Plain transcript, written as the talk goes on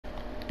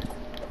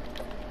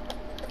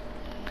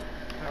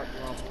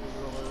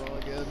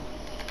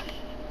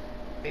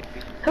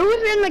Who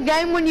was in the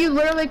game when you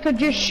literally could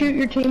just shoot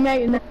your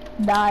teammate and then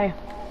die?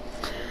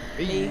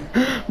 Me.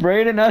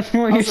 Braden, us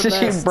when we used to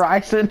shoot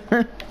Bryson.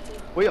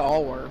 We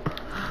all were.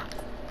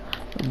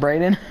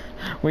 Braden,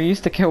 we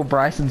used to kill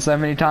Bryson so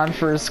many times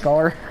for his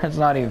scar. That's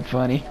not even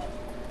funny.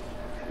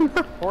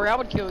 Or I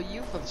would kill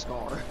you for the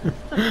scar.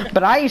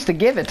 But I used to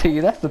give it to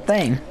you, that's the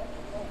thing.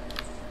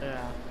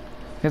 Yeah.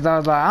 Because I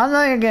was like, I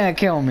know you're gonna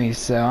kill me,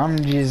 so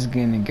I'm just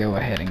gonna go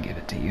ahead and give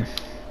it to you.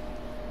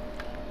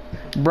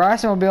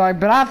 Bryson will be like,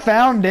 but I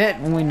found it,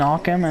 and we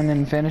knock him and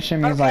then finish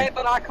him. He's okay, like,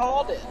 but I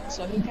called it,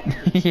 so who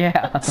cares?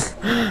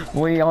 yeah.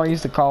 We all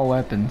used to call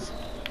weapons.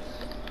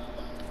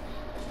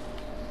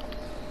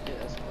 Yeah,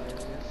 that's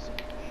hilarious.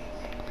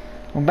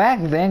 Well, back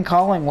then,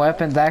 calling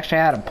weapons actually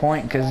had a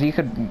point, because you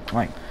could,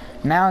 like,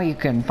 now you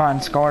can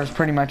find scars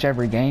pretty much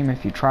every game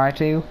if you try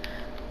to,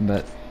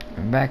 but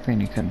back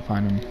then you couldn't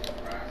find them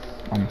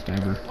almost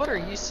ever. What are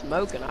you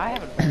smoking? I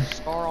haven't found a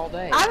scar all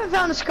day. I haven't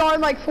found a scar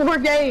in like 4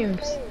 games.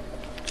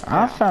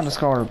 I've found a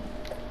scar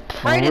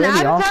pretty Brayden, I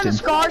haven't often. found a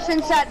scar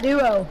since that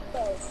duo.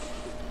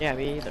 Yeah,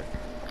 me either.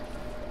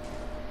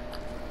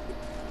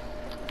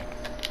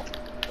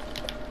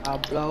 I'll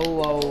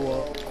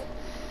blow.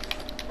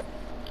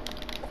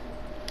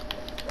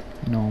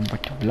 No,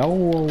 but to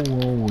blow,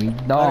 we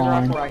Another done.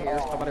 rifle right here.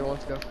 Somebody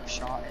wants to go for a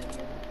shot.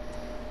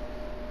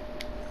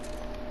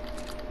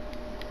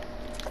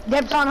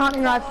 Depton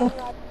hunting rifle.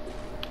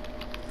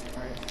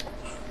 Alright.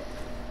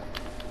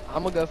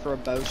 I'm gonna go for a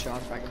bow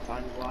shot if I can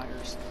find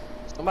gliders.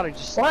 Somebody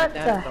just What sniped the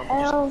at it.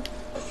 hell?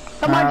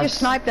 Somebody just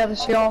sniped at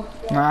us, y'all.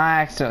 No,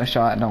 I accidentally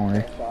shot, don't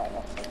worry.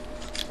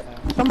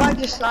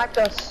 Somebody just sniped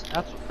us.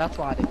 That's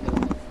why I didn't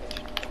do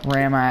it.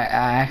 Ram, I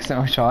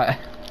accidentally shot.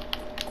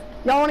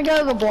 Y'all wanna go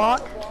to the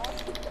block?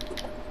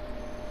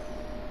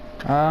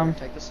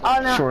 Take this. Oh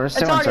no, Sure, it's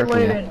still in already circle,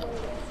 yeah. looted.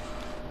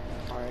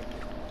 Alright.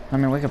 I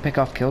mean, we could pick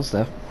off kills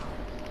though.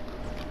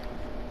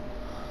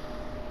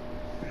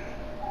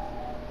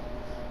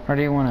 Or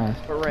do you wanna?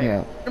 But Ray, Yeah.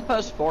 I'm gonna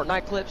post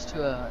Fortnite clips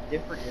to a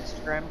different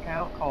Instagram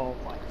account called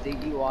like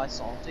DUI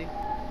Salty.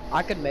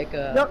 I could make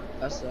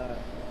us a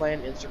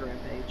planned Instagram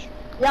page.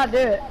 Yeah, do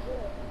it.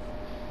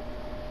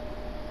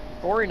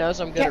 Corey knows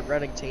I'm good at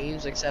running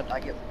teams, except I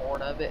get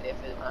bored of it if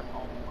I'm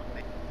on one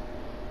man.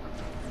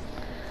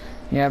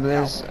 Yeah, but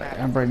there's.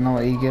 I'm Braden, I'll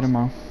let you get him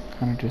on.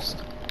 Kind of just.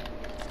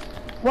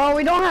 Well,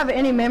 we don't have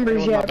any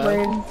members Anyone yet, my bow?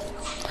 Brayden.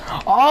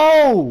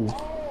 Oh!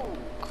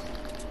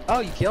 Oh,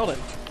 you killed him.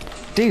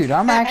 Dude,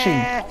 I'm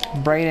actually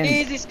Braden.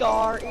 Easy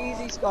scar,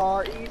 easy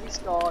scar, easy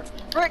scar.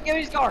 Rick, give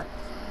me a scar.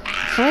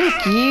 Frick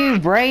you,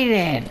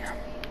 Braden.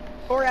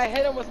 Corey, I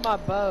hit him with my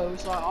bow,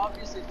 so I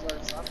obviously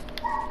deserve something.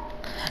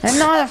 And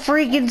not a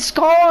freaking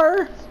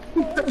scar.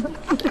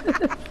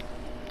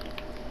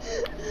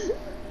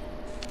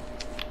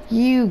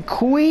 You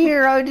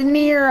queero De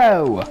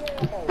Niro.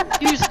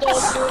 You stole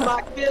 2 of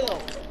my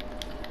kills.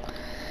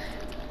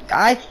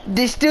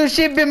 This still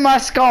should be my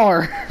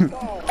scar. Hey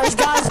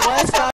guys, last time